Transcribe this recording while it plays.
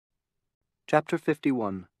Chapter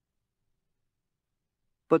 51.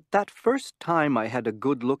 But that first time I had a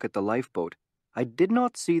good look at the lifeboat, I did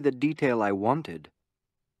not see the detail I wanted.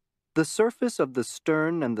 The surface of the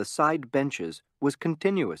stern and the side benches was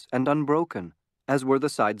continuous and unbroken, as were the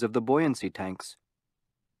sides of the buoyancy tanks.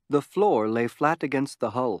 The floor lay flat against the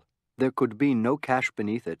hull. There could be no cache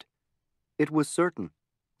beneath it. It was certain.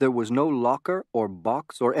 There was no locker or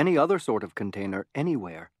box or any other sort of container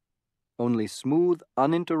anywhere. Only smooth,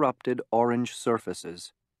 uninterrupted orange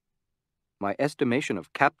surfaces. My estimation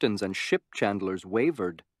of captains and ship chandlers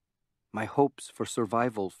wavered. My hopes for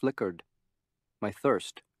survival flickered. My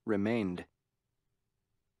thirst remained.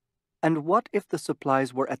 And what if the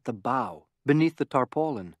supplies were at the bow, beneath the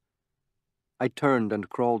tarpaulin? I turned and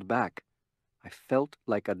crawled back. I felt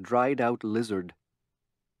like a dried-out lizard.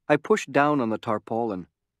 I pushed down on the tarpaulin.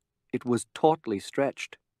 It was tautly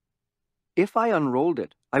stretched. If I unrolled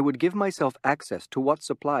it, I would give myself access to what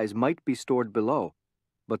supplies might be stored below,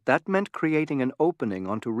 but that meant creating an opening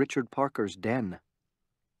onto Richard Parker's den.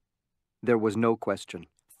 There was no question.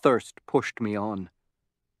 Thirst pushed me on.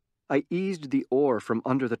 I eased the oar from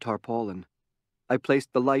under the tarpaulin. I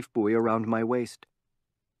placed the life buoy around my waist.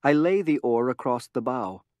 I lay the oar across the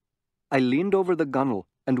bow. I leaned over the gunwale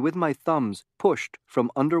and with my thumbs pushed from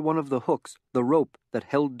under one of the hooks the rope that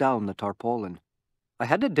held down the tarpaulin. I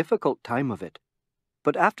had a difficult time of it,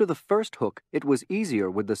 but after the first hook it was easier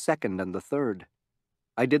with the second and the third.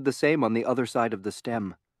 I did the same on the other side of the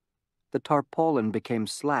stem. The tarpaulin became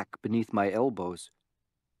slack beneath my elbows.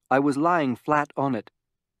 I was lying flat on it.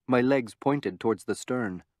 My legs pointed towards the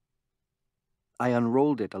stern. I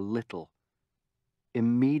unrolled it a little.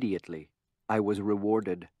 Immediately, I was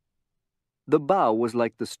rewarded. The bow was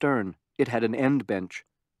like the stern. It had an end bench,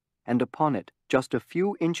 and upon it, just a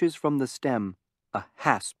few inches from the stem, a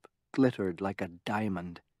hasp glittered like a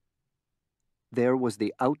diamond. There was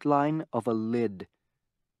the outline of a lid.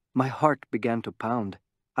 My heart began to pound.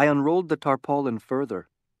 I unrolled the tarpaulin further.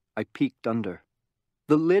 I peeked under.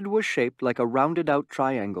 The lid was shaped like a rounded-out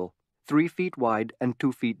triangle, 3 feet wide and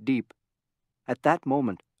 2 feet deep. At that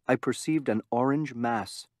moment, I perceived an orange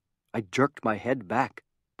mass. I jerked my head back,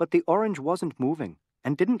 but the orange wasn't moving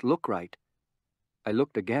and didn't look right. I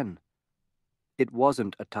looked again. It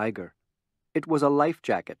wasn't a tiger. It was a life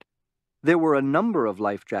jacket. There were a number of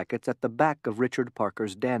life jackets at the back of Richard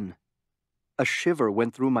Parker's den. A shiver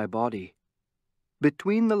went through my body.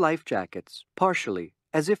 Between the life jackets, partially,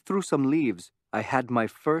 as if through some leaves, I had my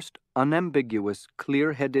first unambiguous,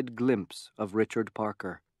 clear-headed glimpse of Richard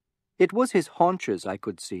Parker. It was his haunches I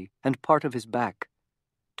could see, and part of his back,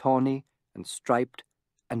 tawny and striped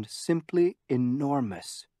and simply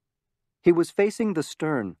enormous. He was facing the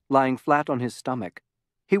stern, lying flat on his stomach.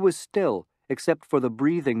 He was still, except for the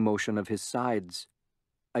breathing motion of his sides.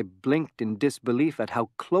 I blinked in disbelief at how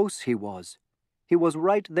close he was. He was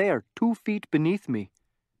right there, 2 feet beneath me.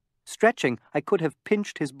 Stretching, I could have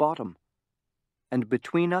pinched his bottom. And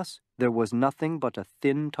between us there was nothing but a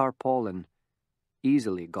thin tarpaulin,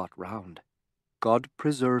 easily got round. God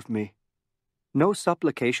preserve me. No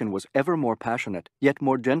supplication was ever more passionate, yet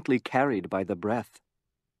more gently carried by the breath.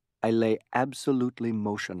 I lay absolutely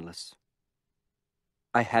motionless.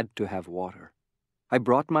 I had to have water. I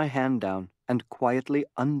brought my hand down and quietly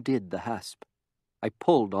undid the hasp. I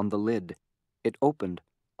pulled on the lid. It opened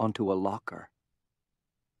onto a locker.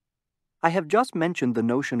 I have just mentioned the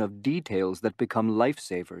notion of details that become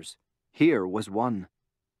lifesavers. Here was one.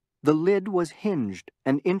 The lid was hinged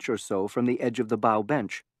an inch or so from the edge of the bow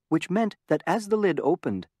bench, which meant that as the lid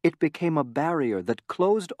opened, it became a barrier that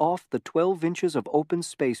closed off the 12 inches of open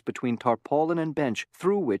space between tarpaulin and bench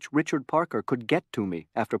through which Richard Parker could get to me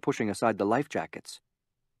after pushing aside the life jackets.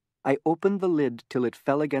 I opened the lid till it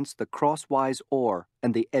fell against the crosswise oar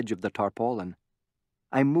and the edge of the tarpaulin.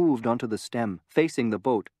 I moved onto the stem, facing the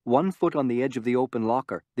boat, 1 foot on the edge of the open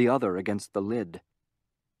locker, the other against the lid.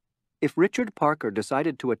 If Richard Parker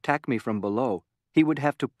decided to attack me from below, he would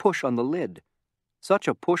have to push on the lid. Such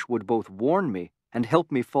a push would both warn me and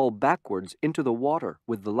help me fall backwards into the water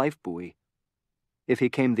with the life buoy. If he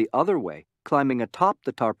came the other way, climbing atop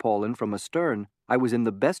the tarpaulin from astern, I was in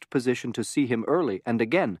the best position to see him early and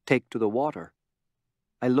again take to the water.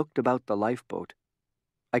 I looked about the lifeboat.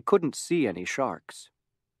 I couldn't see any sharks.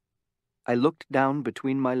 I looked down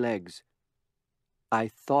between my legs. I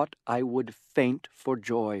thought I would faint for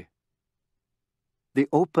joy. The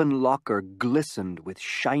open locker glistened with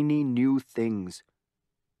shiny new things.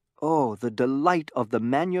 Oh, the delight of the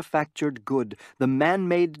manufactured good, the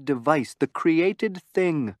man-made device, the created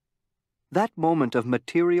thing! That moment of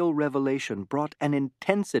material revelation brought an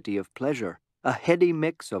intensity of pleasure, a heady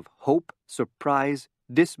mix of hope, surprise,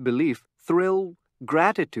 disbelief, thrill,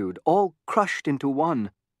 gratitude, all crushed into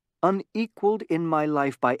one, unequaled in my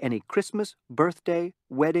life by any Christmas, birthday,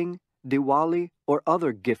 wedding, Diwali, or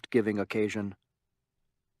other gift-giving occasion.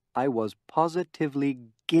 I was positively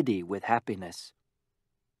giddy with happiness.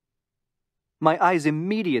 My eyes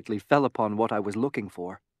immediately fell upon what I was looking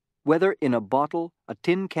for. Whether in a bottle, a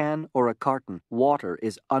tin can, or a carton, water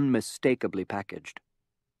is unmistakably packaged.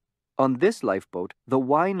 On this lifeboat, the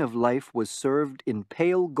wine of life was served in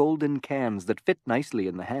pale golden cans that fit nicely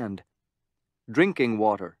in the hand. Drinking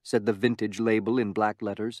water, said the vintage label in black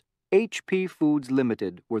letters. HP Foods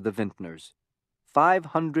Limited were the vintners.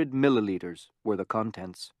 500 milliliters were the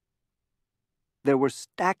contents. There were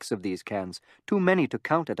stacks of these cans, too many to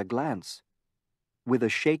count at a glance. With a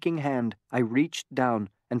shaking hand, I reached down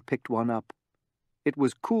and picked one up. It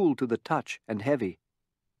was cool to the touch and heavy.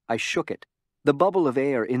 I shook it. The bubble of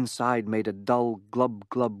air inside made a dull glub,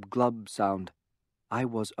 glub, glub sound. I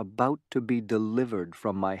was about to be delivered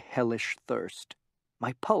from my hellish thirst.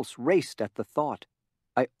 My pulse raced at the thought.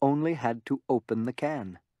 I only had to open the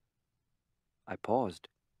can. I paused.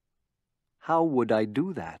 How would I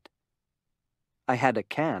do that? I had a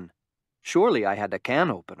can. Surely I had a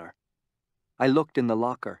can opener. I looked in the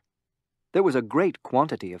locker. There was a great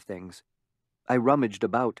quantity of things. I rummaged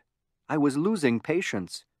about. I was losing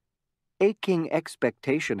patience. Aching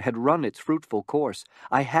expectation had run its fruitful course.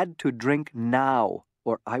 I had to drink now,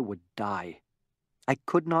 or I would die. I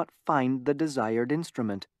could not find the desired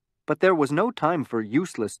instrument. But there was no time for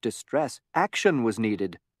useless distress. Action was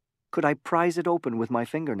needed. Could I prise it open with my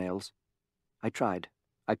fingernails? I tried.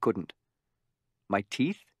 I couldn't. My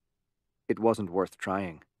teeth? It wasn't worth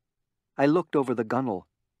trying. I looked over the gunwale.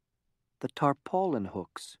 The tarpaulin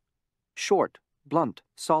hooks. Short, blunt,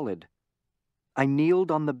 solid. I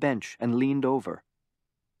kneeled on the bench and leaned over.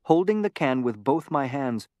 Holding the can with both my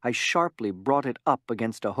hands, I sharply brought it up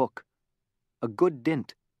against a hook. A good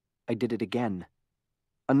dint. I did it again.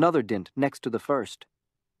 Another dint next to the first.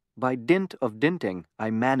 By dint of dinting,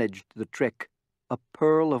 I managed the trick. A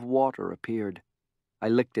pearl of water appeared. I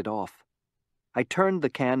licked it off. I turned the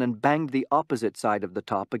can and banged the opposite side of the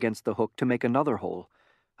top against the hook to make another hole.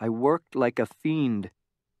 I worked like a fiend.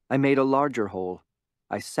 I made a larger hole.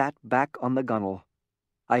 I sat back on the gunwale.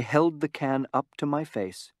 I held the can up to my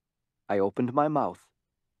face. I opened my mouth.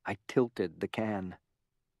 I tilted the can.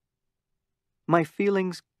 My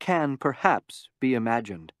feelings can perhaps be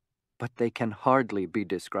imagined, but they can hardly be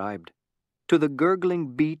described. To the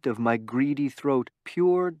gurgling beat of my greedy throat,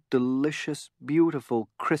 pure, delicious, beautiful,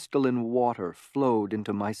 crystalline water flowed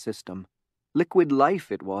into my system. Liquid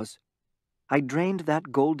life it was. I drained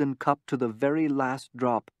that golden cup to the very last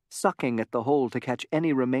drop, sucking at the hole to catch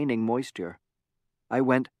any remaining moisture. I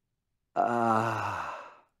went,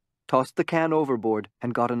 tossed the can overboard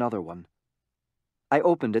and got another one. I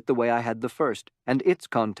opened it the way I had the first, and its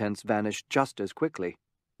contents vanished just as quickly.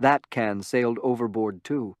 That can sailed overboard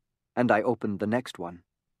too, and I opened the next one,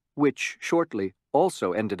 which shortly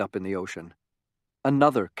also ended up in the ocean.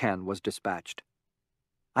 Another can was dispatched.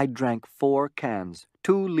 I drank 4 cans,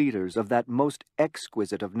 2 liters of that most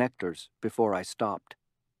exquisite of nectars, before I stopped.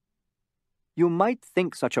 You might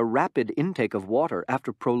think such a rapid intake of water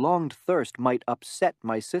after prolonged thirst might upset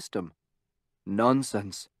my system.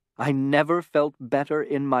 Nonsense. I never felt better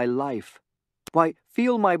in my life. Why,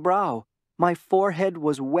 feel my brow. My forehead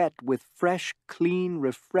was wet with fresh, clean,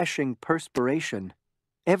 refreshing perspiration.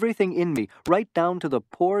 Everything in me, right down to the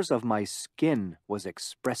pores of my skin, was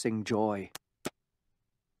expressing joy.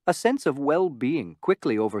 A sense of well-being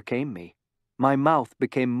quickly overcame me. My mouth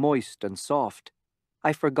became moist and soft.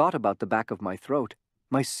 I forgot about the back of my throat.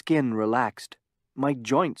 My skin relaxed. My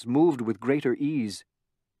joints moved with greater ease.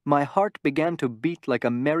 My heart began to beat like a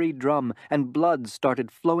merry drum, and blood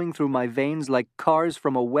started flowing through my veins like cars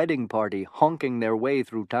from a wedding party honking their way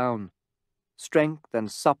through town. Strength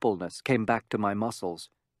and suppleness came back to my muscles.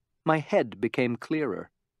 My head became clearer.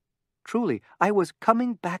 Truly, I was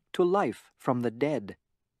coming back to life from the dead.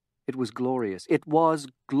 It was glorious. It was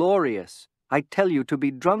glorious. I tell you, to be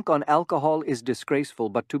drunk on alcohol is disgraceful,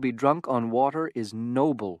 but to be drunk on water is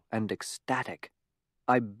noble and ecstatic.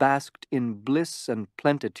 I basked in bliss and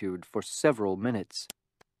plenitude for several minutes.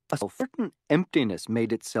 A certain emptiness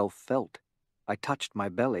made itself felt. I touched my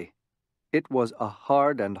belly. It was a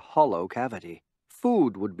hard and hollow cavity.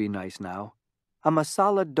 Food would be nice now. A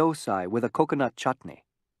masala dosai with a coconut chutney.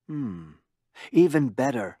 Even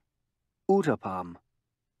better. Uttapam.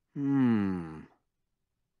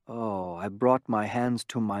 Oh, I brought my hands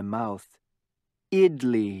to my mouth.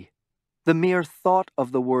 Idli. The mere thought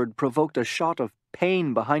of the word provoked a shot of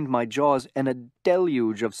pain behind my jaws and a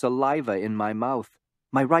deluge of saliva in my mouth.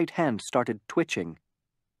 My right hand started twitching.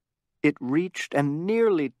 It reached and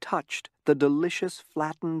nearly touched the delicious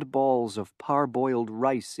flattened balls of parboiled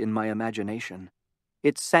rice in my imagination.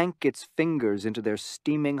 It sank its fingers into their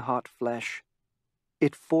steaming hot flesh.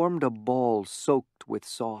 It formed a ball soaked with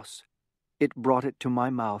sauce. It brought it to my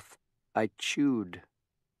mouth. I chewed.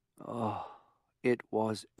 Oh, it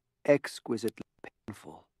was exquisitely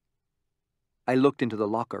painful. I looked into the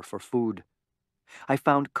locker for food. I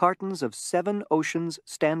found cartons of 7 Oceans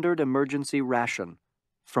Standard Emergency Ration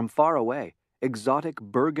from far away, exotic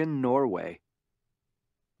Bergen, Norway.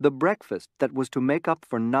 The breakfast that was to make up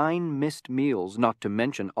for 9 missed meals, not to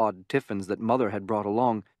mention odd tiffins that Mother had brought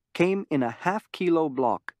along, came in a half-kilo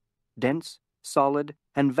block, dense, solid,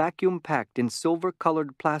 and vacuum-packed in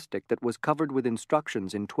silver-colored plastic that was covered with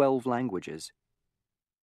instructions in 12 languages.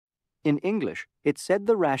 In English, it said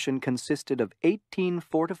the ration consisted of 18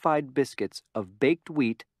 fortified biscuits of baked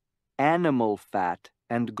wheat, animal fat,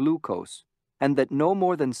 and glucose, and that no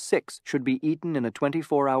more than 6 should be eaten in a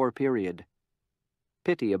 24-hour period.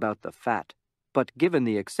 Pity about the fat, but given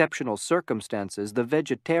the exceptional circumstances, the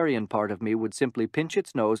vegetarian part of me would simply pinch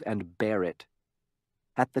its nose and bear it.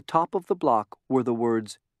 At the top of the block were the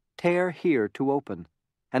words, "Tear here to open,"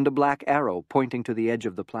 and a black arrow pointing to the edge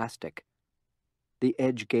of the plastic. The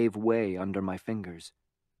edge gave way under my fingers.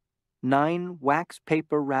 9 wax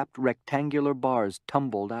paper-wrapped rectangular bars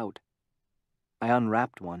tumbled out. I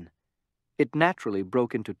unwrapped one. It naturally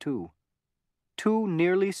broke into 2. 2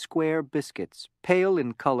 nearly square biscuits, pale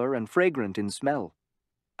in color and fragrant in smell.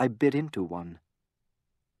 I bit into one.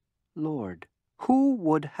 Lord, who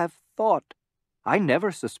would have thought? I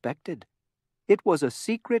never suspected. It was a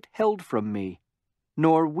secret held from me.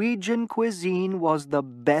 Norwegian cuisine was the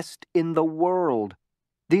best in the world.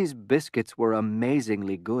 These biscuits were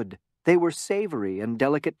amazingly good. They were savory and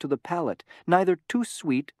delicate to the palate, neither too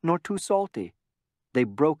sweet nor too salty. They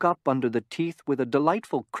broke up under the teeth with a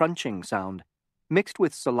delightful crunching sound. Mixed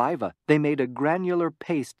with saliva, they made a granular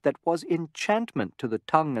paste that was enchantment to the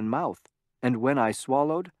tongue and mouth. And when I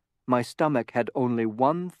swallowed, my stomach had only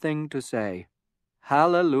one thing to say: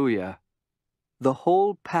 Hallelujah! The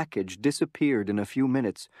whole package disappeared in a few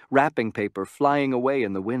minutes, wrapping paper flying away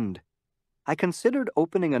in the wind. I considered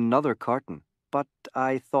opening another carton, but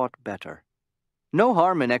I thought better. No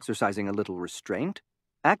harm in exercising a little restraint.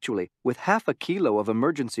 Actually, with half a kilo of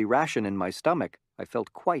emergency ration in my stomach, I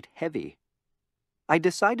felt quite heavy. I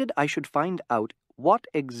decided I should find out what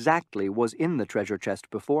exactly was in the treasure chest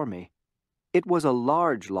before me. It was a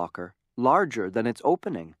large locker, larger than its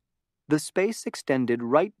opening. The space extended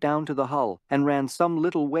right down to the hull and ran some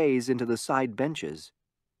little ways into the side benches.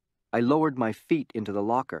 I lowered my feet into the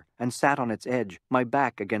locker and sat on its edge, my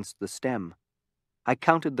back against the stem. I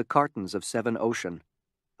counted the cartons of 7 Ocean.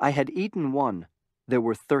 I had eaten 1. There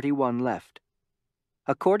were 31 left.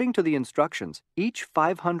 According to the instructions, each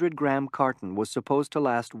 500-gram carton was supposed to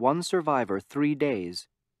last one survivor 3 days.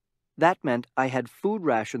 That meant I had food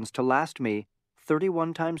rations to last me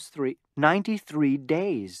 31 times 3, 93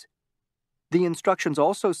 days. The instructions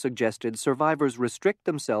also suggested survivors restrict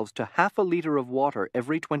themselves to half a liter of water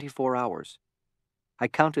every 24 hours. I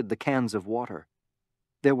counted the cans of water.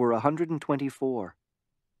 There were 124.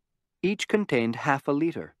 Each contained half a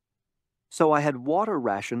liter. So I had water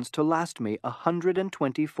rations to last me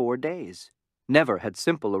 124 days. Never had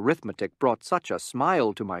simple arithmetic brought such a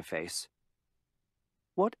smile to my face.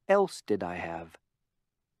 What else did I have?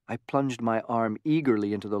 I plunged my arm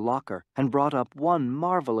eagerly into the locker and brought up one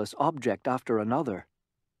marvelous object after another.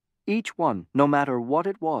 Each one, no matter what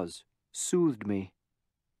it was, soothed me.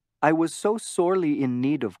 I was so sorely in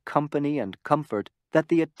need of company and comfort that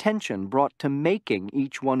the attention brought to making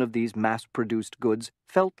each one of these mass-produced goods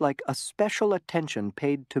felt like a special attention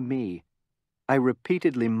paid to me. I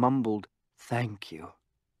repeatedly mumbled, "Thank you,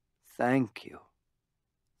 thank you,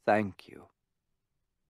 thank you."